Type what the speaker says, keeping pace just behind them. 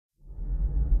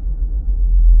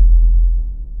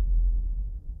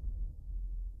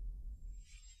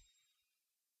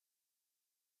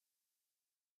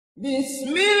بسم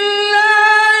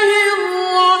الله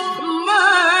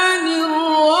الرحمن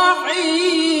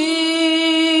الرحيم.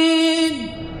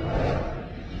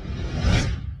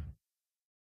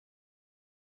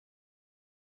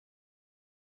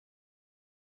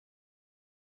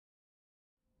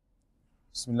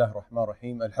 بسم الله الرحمن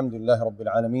الرحيم. الحمد لله رب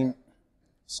العالمين،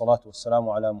 الصلاة والسلام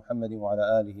على محمد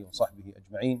وعلى آله وصحبه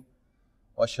أجمعين،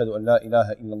 وأشهد أن لا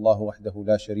إله إلا الله وحده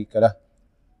لا شريك له،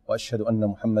 وأشهد أن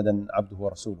محمدا عبده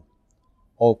ورسوله.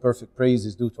 All perfect praise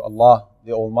is due to Allah,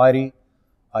 the Almighty.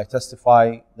 I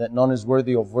testify that none is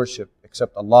worthy of worship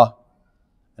except Allah,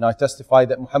 and I testify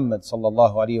that Muhammad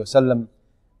sallallahu alaihi wasallam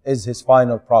is His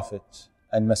final prophet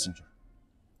and messenger.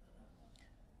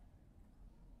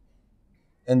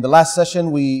 In the last session,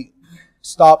 we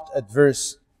stopped at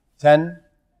verse 10,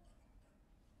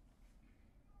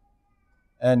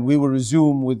 and we will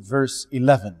resume with verse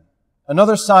 11.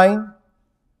 Another sign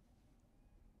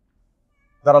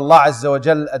that Allah Azza wa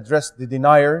Jal addressed the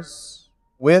deniers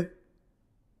with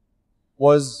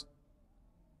was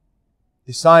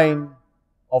the sign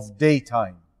of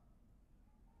daytime.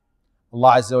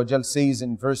 Allah Azza wa Jal says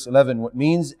in verse 11 what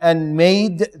means, and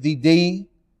made the day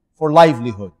for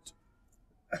livelihood.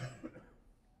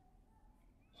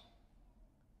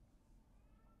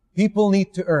 People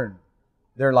need to earn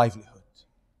their livelihood.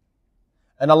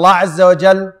 And Allah Azza wa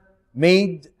Jal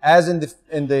made, as in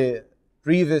the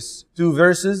previous two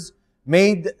verses,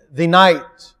 made the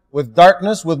night with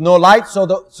darkness, with no light, so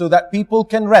that people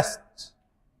can rest.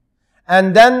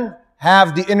 And then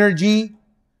have the energy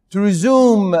to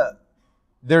resume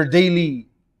their daily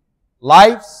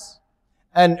lives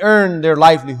and earn their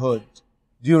livelihood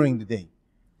during the day.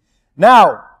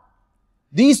 Now,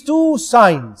 these two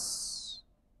signs,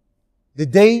 the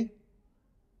day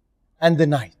and the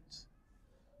night,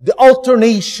 the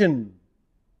alternation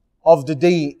of the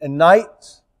day and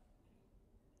night,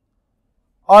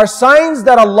 are signs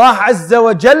that Allah Azza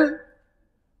wa Jal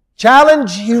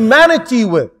challenged humanity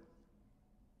with.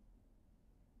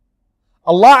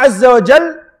 Allah Azza wa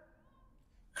Jal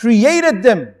created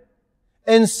them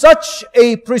in such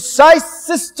a precise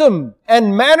system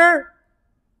and manner,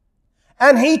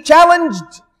 and He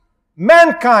challenged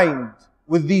mankind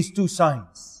with these two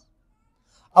signs.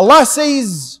 Allah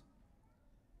says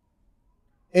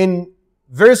in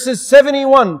verses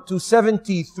 71 to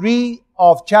 73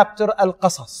 of chapter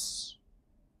Al-Qasas,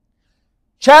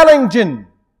 challenging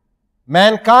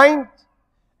mankind,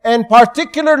 and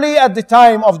particularly at the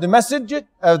time of the message,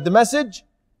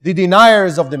 the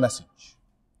deniers of the message.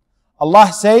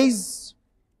 Allah says,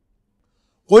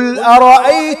 قُلْ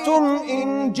أَرَأَيْتُمْ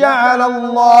إِنْ جَعَلَ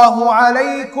اللَّهُ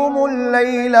عَلَيْكُمُ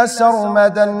اللَّيْلَ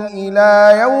سَرْمَدًا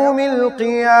إِلَى يَوْمِ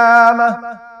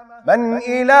الْقِيَامَةِ من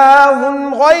إله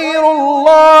غير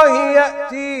الله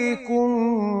يأتيكم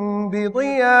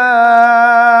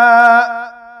بضياء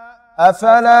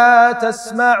أفلا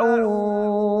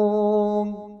تسمعون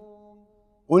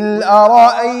قل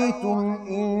أرأيتم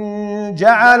إن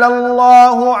جعل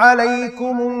الله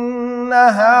عليكم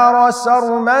النهار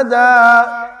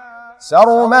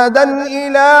سرمدا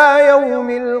إلى يوم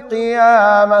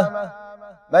القيامة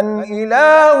من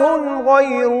إله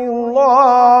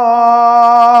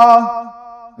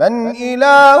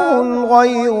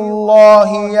غير الله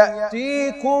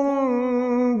يأتيكم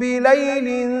بليل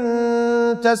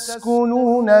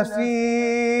تسكنون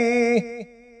فيه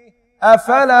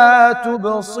أفلا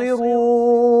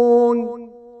تبصرون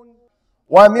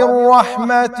ومن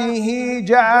رحمته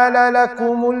جعل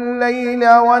لكم الليل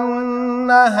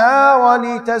والنهار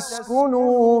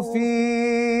لتسكنوا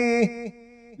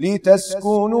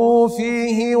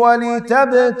فيه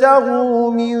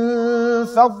ولتبتغوا من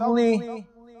فضله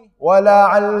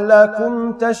وَلَعَلَّكُمْ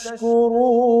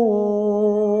تَشْكُرُونَ.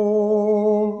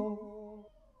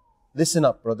 Listen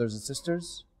up, brothers and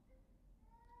sisters.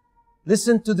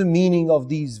 Listen to the meaning of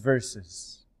these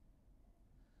verses.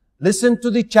 Listen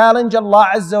to the challenge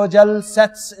Allah Azza wa Jal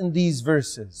sets in these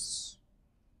verses.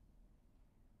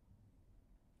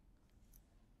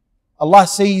 Allah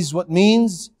says what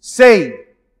means, say,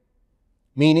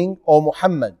 meaning, O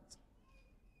Muhammad,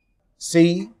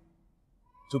 say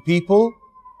to people,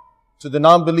 to the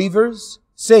non-believers,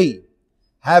 say,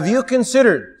 have you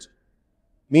considered,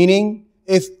 meaning,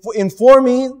 inform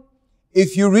me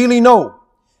if you really know,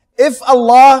 if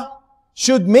Allah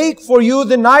should make for you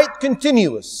the night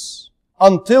continuous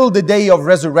until the day of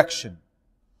resurrection,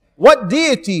 what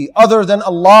deity other than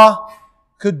Allah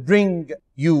could bring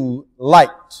you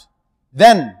light?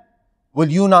 Then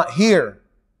will you not hear?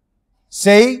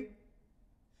 Say,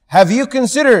 have you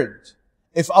considered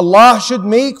if Allah should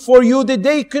make for you the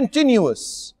day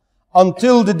continuous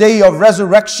until the day of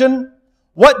resurrection,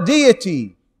 what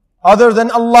deity other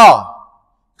than Allah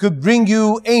could bring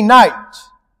you a night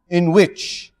in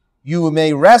which you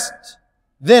may rest,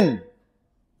 then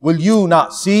will you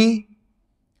not see?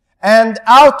 And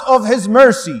out of His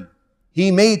mercy,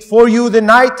 He made for you the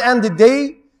night and the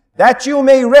day, that you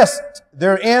may rest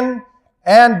therein,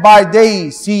 and by day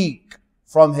seek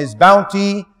from His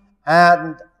bounty,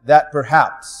 and that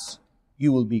perhaps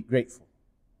you will be grateful.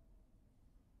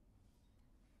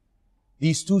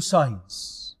 These two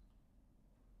signs,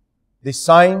 the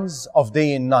signs of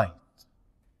day and night.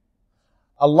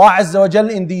 Allah Azza wa Jal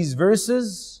in these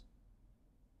verses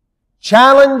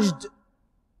challenged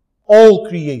all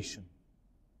creation.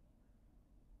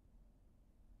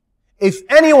 If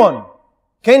anyone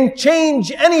can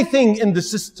change anything in the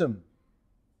system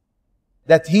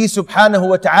that He subhanahu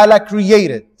wa ta'ala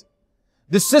created,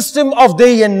 the system of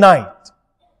day and night,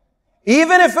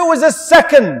 even if it was a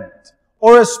second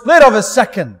or a split of a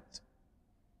second,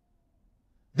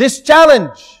 this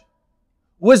challenge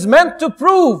was meant to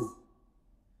prove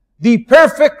the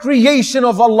perfect creation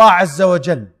of Allah Azza wa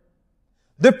Jal,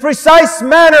 the precise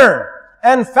manner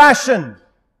and fashion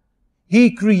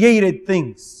He created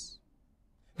things,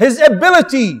 His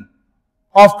ability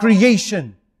of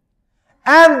creation,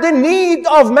 and the need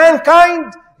of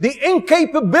mankind, the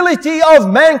incapability of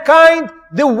mankind,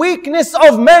 the weakness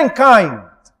of mankind.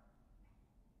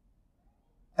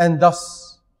 And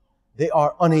thus, they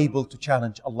are unable to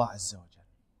challenge Allah Azza wa Jal.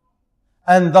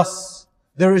 And thus,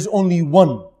 there is only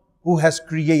one who has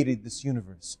created this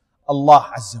universe,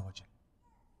 Allah Azza wa Jal.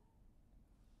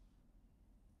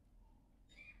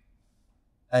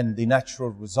 And the natural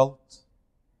result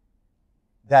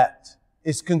that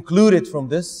is concluded from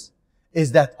this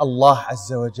is that Allah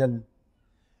Azza wa Jal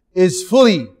is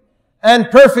fully and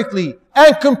perfectly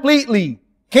and completely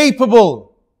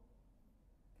capable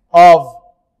of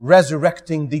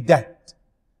resurrecting the dead.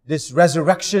 This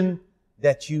resurrection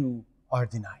that you are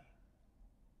denying.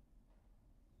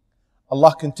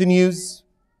 Allah continues,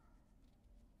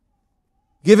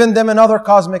 giving them another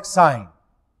cosmic sign.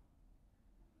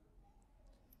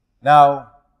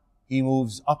 Now, He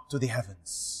moves up to the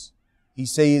heavens. He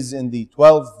says in the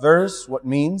 12th verse what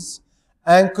means,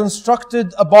 and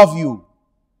constructed above you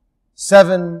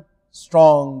 7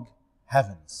 strong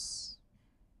heavens.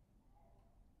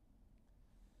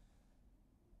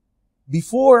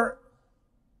 Before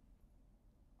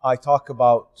I talk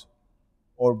about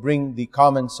or bring the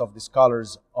comments of the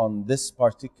scholars on this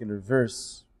particular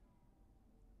verse,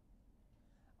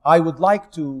 I would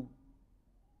like to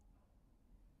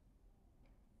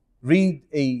read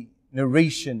a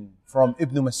narration from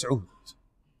Ibn Mas'ud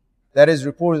that is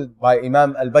reported by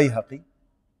Imam al-Bayhaqi.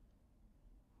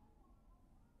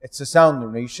 It's a sound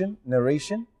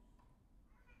narration.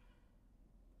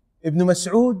 Ibn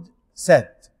Mas'ud said,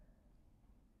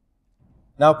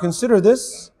 now consider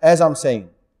this as I'm saying.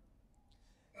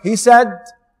 He said,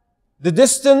 the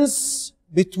distance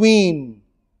between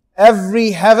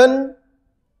every heaven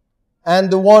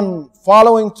and the one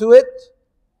following to it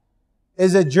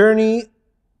is a journey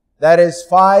that is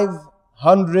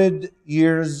 500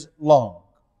 years long.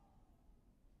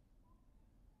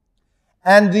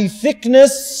 And the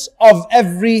thickness of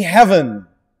every heaven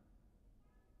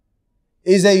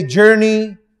is a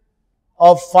journey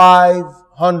of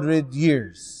 500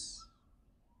 years.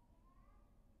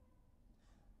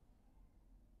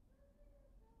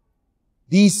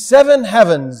 These 7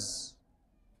 heavens,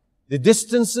 the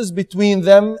distances between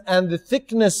them and the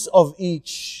thickness of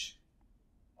each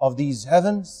of these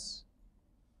heavens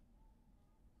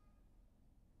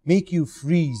make you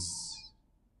freeze,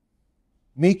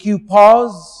 make you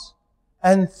pause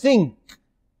and think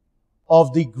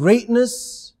of the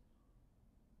greatness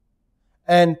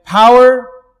and power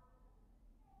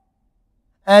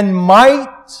and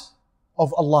might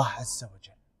of Allah Azza wa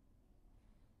Jalla.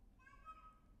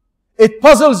 It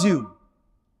puzzles you.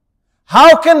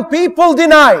 How can people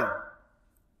deny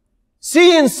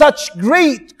seeing such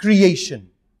great creation?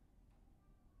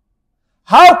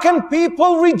 How can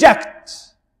people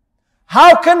reject?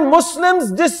 How can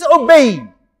Muslims disobey?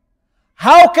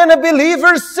 How can a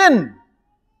believer sin?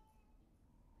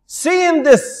 Seeing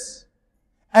this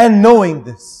and knowing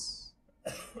this.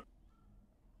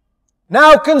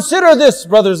 Now consider this,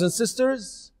 brothers and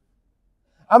sisters.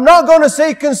 I'm not going to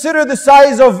say consider the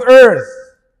size of earth.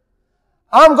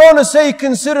 I'm going to say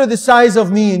consider the size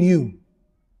of me and you.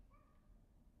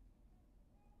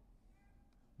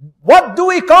 What do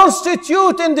we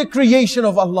constitute in the creation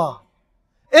of Allah?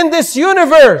 In this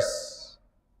universe?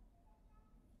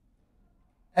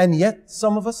 And yet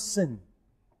some of us sin.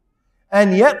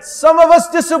 And yet some of us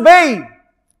disobey.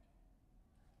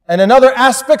 And another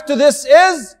aspect to this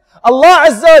is Allah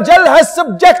Azza wa Jal has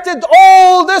subjected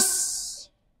all this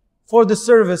for the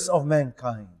service of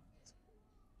mankind.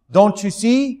 Don't you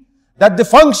see that the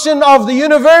function of the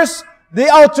universe, the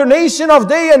alternation of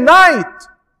day and night,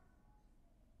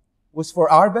 was for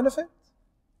our benefit?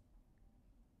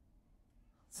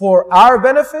 For our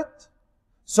benefit,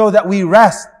 so that we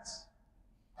rest.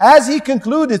 As He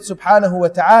concluded, subhanahu wa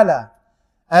ta'ala,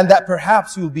 and that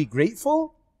perhaps you'll be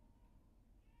grateful.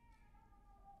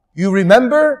 You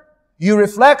remember, you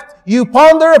reflect, you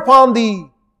ponder upon the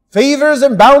favors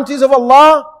and bounties of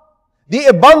Allah, the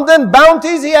abundant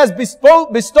bounties He has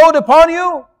bestowed upon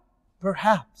you.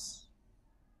 Perhaps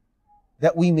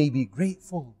that we may be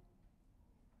grateful.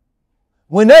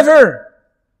 Whenever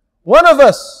one of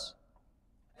us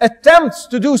attempts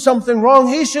to do something wrong,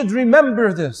 he should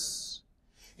remember this.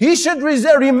 He should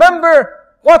remember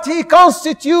what he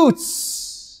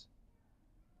constitutes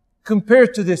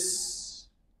compared to this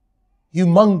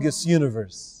humongous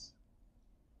universe.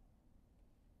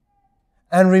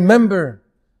 And remember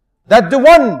that the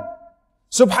one,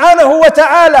 subhanahu wa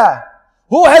ta'ala,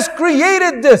 who has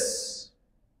created this,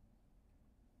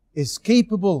 is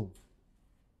capable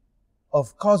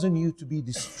of causing you to be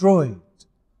destroyed,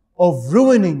 of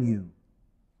ruining you,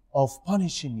 of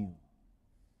punishing you.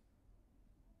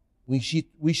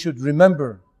 We should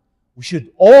remember, we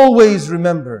should always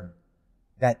remember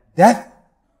that death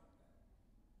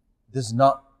does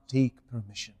not take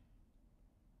permission.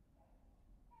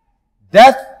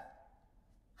 Death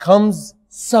comes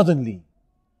suddenly.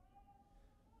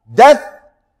 Death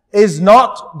is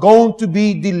not going to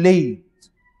be delayed.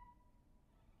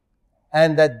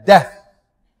 And that death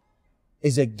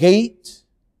is a gate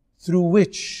through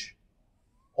which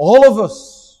all of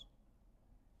us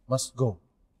must go.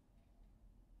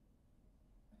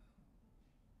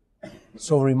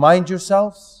 So remind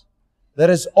yourselves, let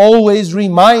us always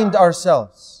remind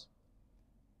ourselves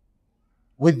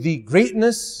with the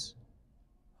greatness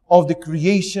of the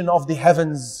creation of the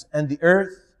heavens and the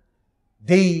earth,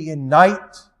 day and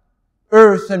night,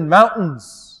 earth and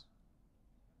mountains.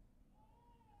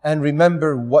 And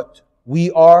remember what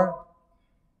we are,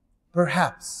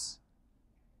 perhaps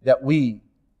that we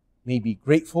may be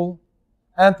grateful,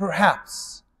 and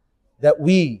perhaps that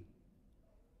we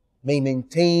may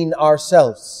maintain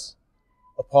ourselves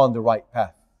upon the right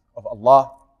path of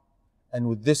Allah. And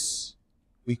with this,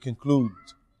 we conclude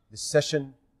this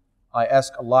session. I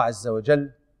ask Allah Azza wa Jal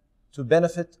to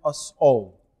benefit us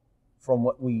all from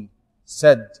what we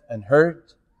said and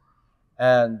heard,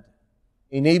 and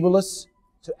enable us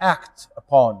to act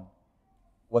upon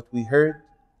what we heard.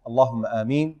 Allahumma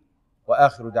ameen. Wa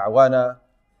akhiru da'wana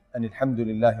an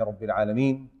alhamdulillahi rabbil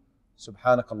alameen.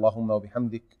 Subhanak Allahumma wa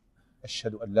bihamdik.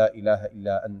 أشهد أن لا إله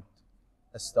إلا أنت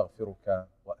أستغفرك